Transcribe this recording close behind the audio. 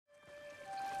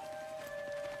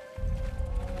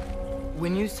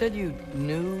when you said you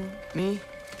knew me...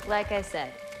 Like I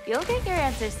said, you'll get your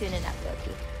answer soon enough,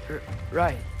 Loki.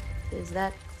 Right. Is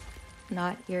that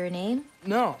not your name?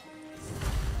 No.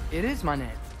 It is my name.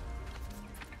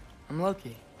 I'm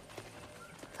Loki.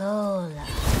 Lola.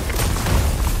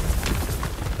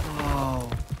 Oh.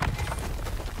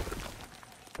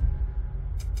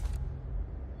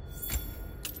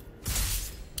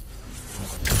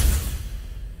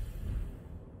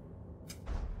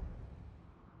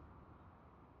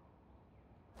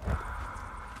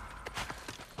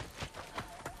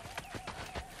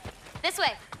 This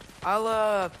way.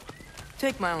 I'll,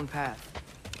 take my own path.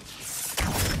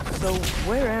 So,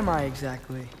 where am I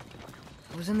exactly?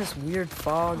 I was in this weird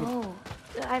fog. Oh,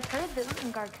 I've heard that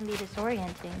Utgard can be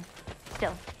disorienting.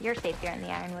 Still, you're safe here in the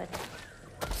Ironwood.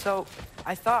 So,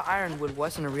 I thought Ironwood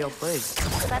wasn't a real place.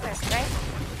 Clever, right?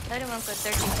 Odin won't go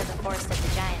searching for the Forest of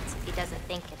the Giants if he doesn't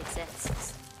think it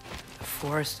exists. The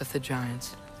Forest of the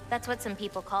Giants. That's what some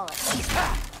people call it.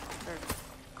 Or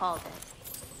called it.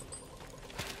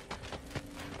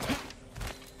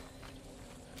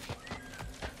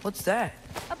 What's that?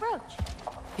 A brooch.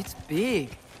 It's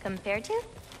big. Compared to?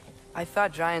 I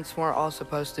thought giants weren't all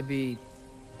supposed to be...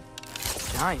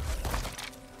 giant.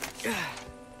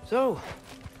 So,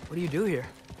 what do you do here?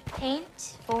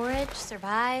 Paint, forage,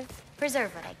 survive,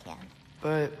 preserve what I can.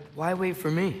 But why wait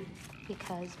for me?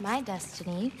 Because my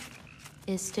destiny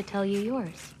is to tell you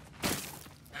yours.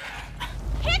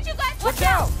 Can't you guys Watch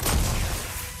out!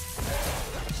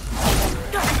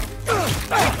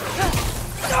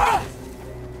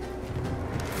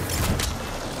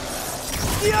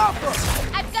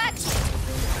 I've got you!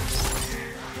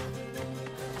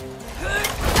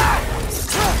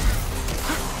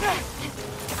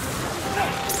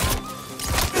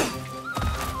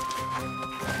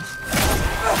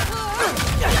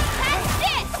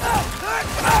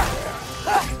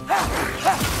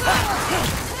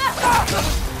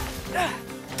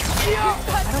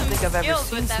 I don't think I've ever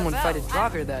seen someone fight a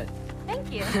Draugr that...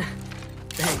 Thank you.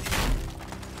 Thanks.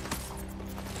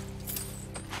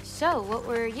 So, what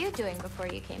were you doing before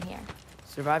you came here?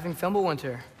 Surviving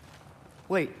Fimbulwinter.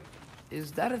 Wait,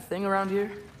 is that a thing around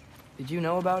here? Did you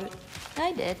know about it?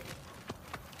 I did.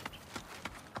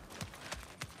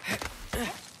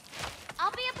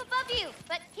 I'll be up above you,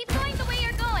 but keep going the way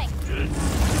you're going.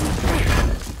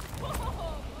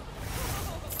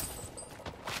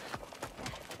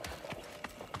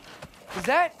 Is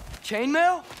that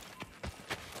chainmail?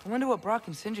 I wonder what Brock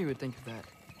and Sindri would think of that.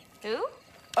 Who?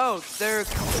 Oh, they're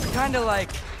kind of like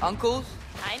uncles.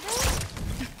 Kinda?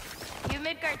 You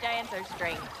Midgard giants are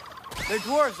strange. They're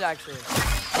dwarves, actually.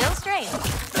 Still strange.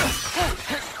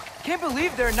 Can't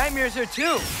believe there are nightmares here,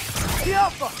 too. The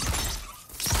Alpha!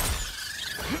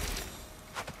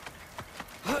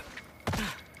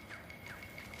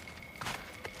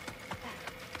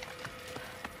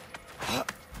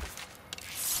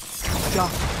 Go.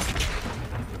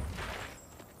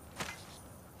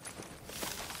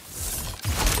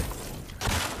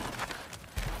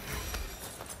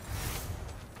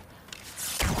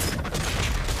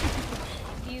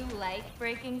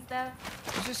 Breaking stuff?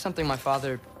 It's just something my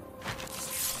father...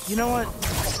 You know what?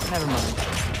 Never mind.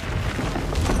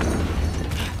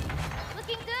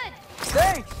 Looking good.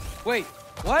 Thanks! Wait,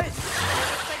 what?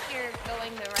 Looks like you're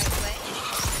going the right way.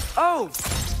 Oh,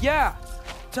 yeah,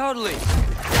 totally.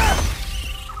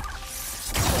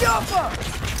 Yappa!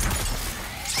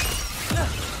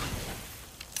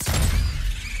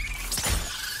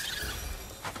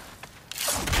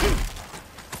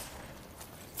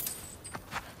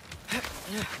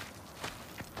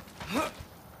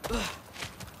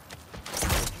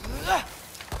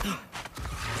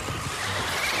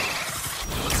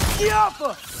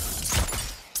 Yappa!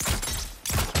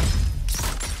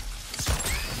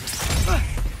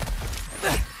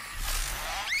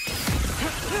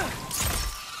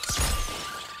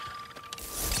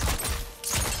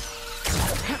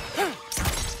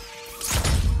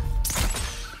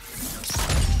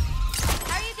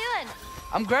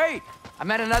 I'm great. I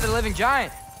met another living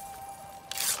giant.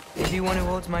 Is he one who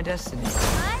holds my destiny?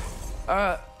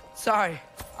 What? Sorry.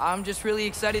 I'm just really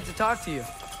excited to talk to you.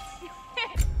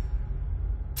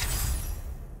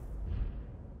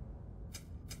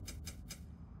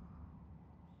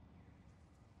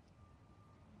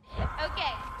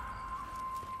 Okay.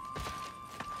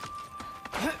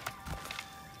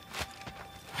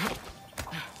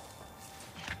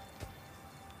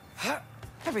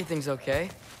 Everything's okay,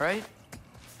 right?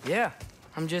 Yeah,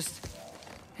 I'm just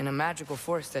in a magical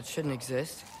forest that shouldn't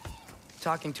exist,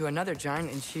 talking to another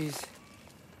giant, and she's...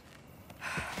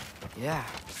 yeah.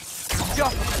 Go!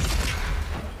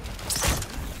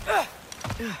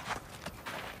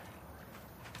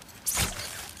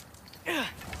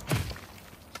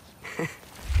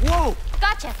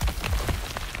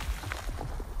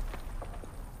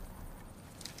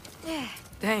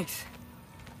 Thanks.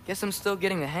 Guess I'm still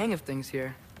getting the hang of things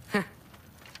here.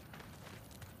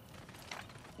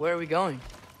 Where are we going?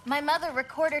 My mother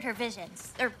recorded her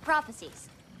visions, or prophecies.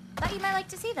 Thought you might like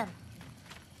to see them.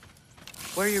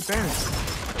 Where are your parents?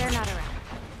 They're not around.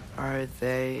 Are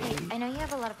they... Hey, I know you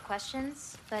have a lot of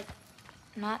questions, but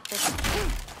not this one.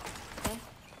 Okay?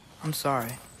 I'm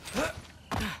sorry.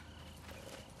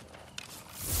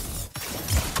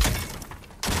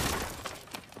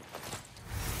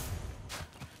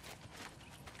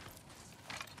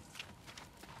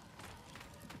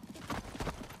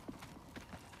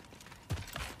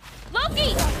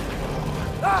 Loki!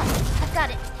 I've got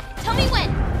it. Tell me when.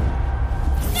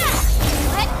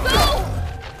 Let go!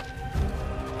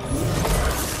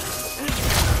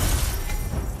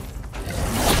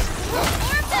 More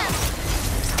of them!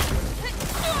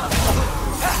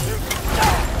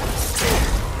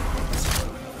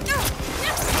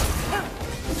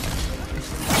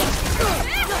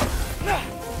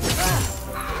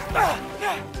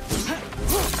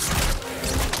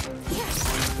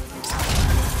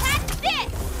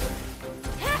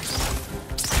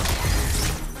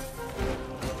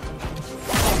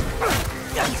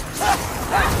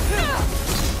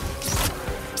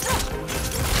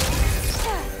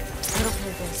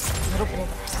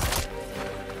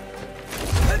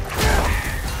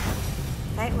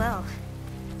 Quite well.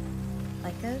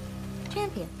 Like a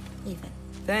champion, even.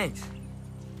 Thanks.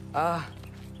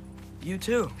 You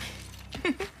too.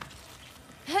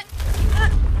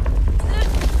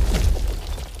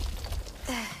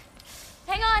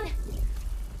 Hang on.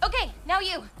 Okay, now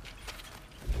you.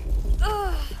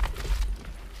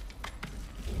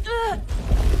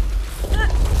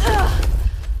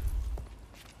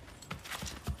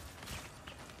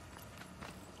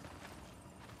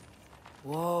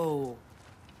 Whoa.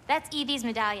 That's Evie's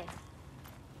medallion.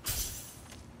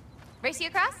 Race you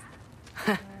across?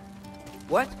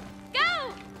 What?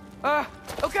 Go!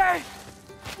 Okay.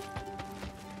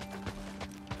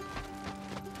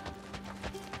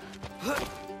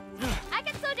 I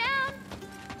can slow down.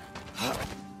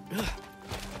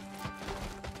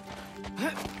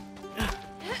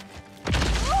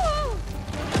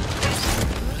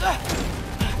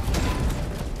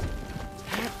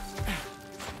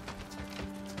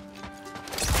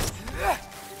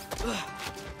 Woo!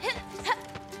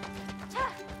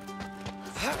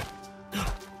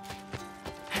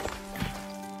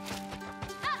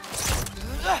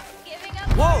 Giving up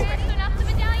Whoa! first, so not the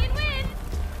medallion win.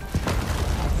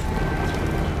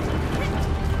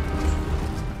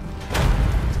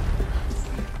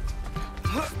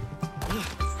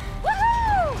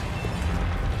 Woohoo!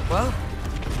 Well,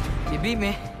 you beat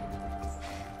me.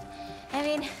 I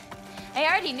mean, I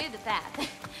already knew the path.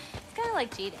 It's kind of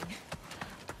like cheating.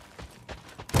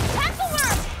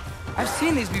 Tackleworm! I've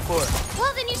seen these before.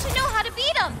 Well, then you should know how to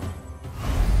beat them.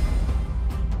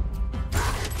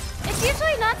 It's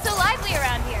usually not so lively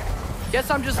around here. Guess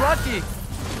I'm just lucky.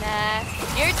 Nah,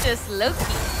 you're just Loki.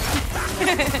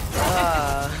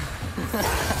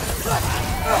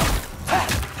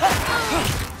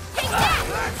 Take that!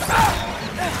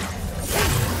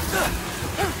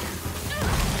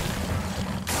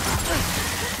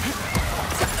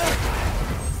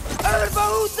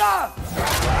 Angrboda!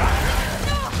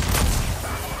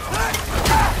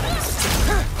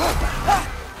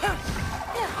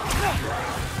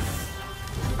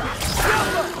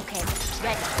 Okay,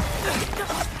 ready.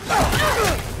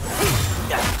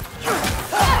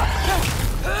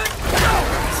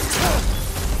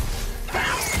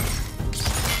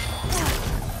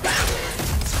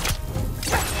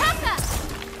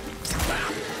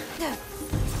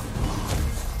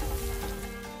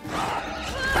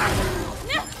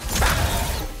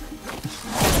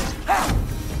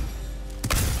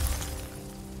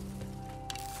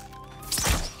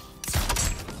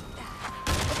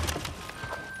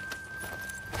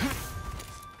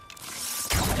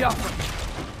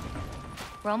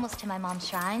 We're almost to my mom's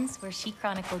shrines, where she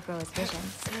chronicled Groa's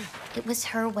visions. It was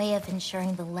her way of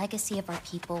ensuring the legacy of our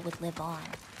people would live on,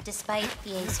 despite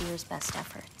the Aesir's best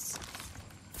efforts.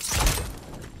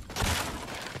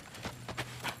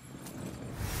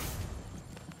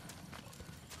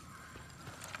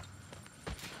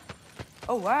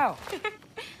 Oh, wow.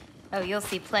 Oh, you'll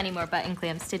see plenty more button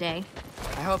clamps today.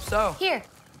 I hope so. Here.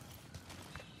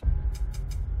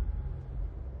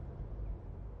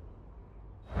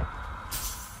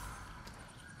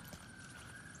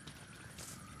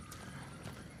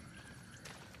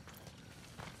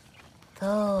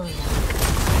 Go.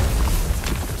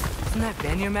 Isn't that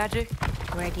Vanir magic?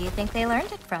 Where do you think they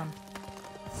learned it from?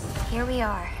 Here we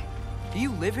are. Do you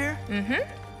live here? Mm-hmm.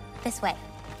 This way.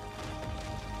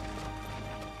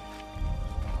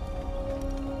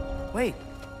 Wait,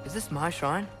 is this my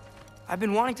shrine? I've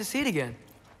been wanting to see it again.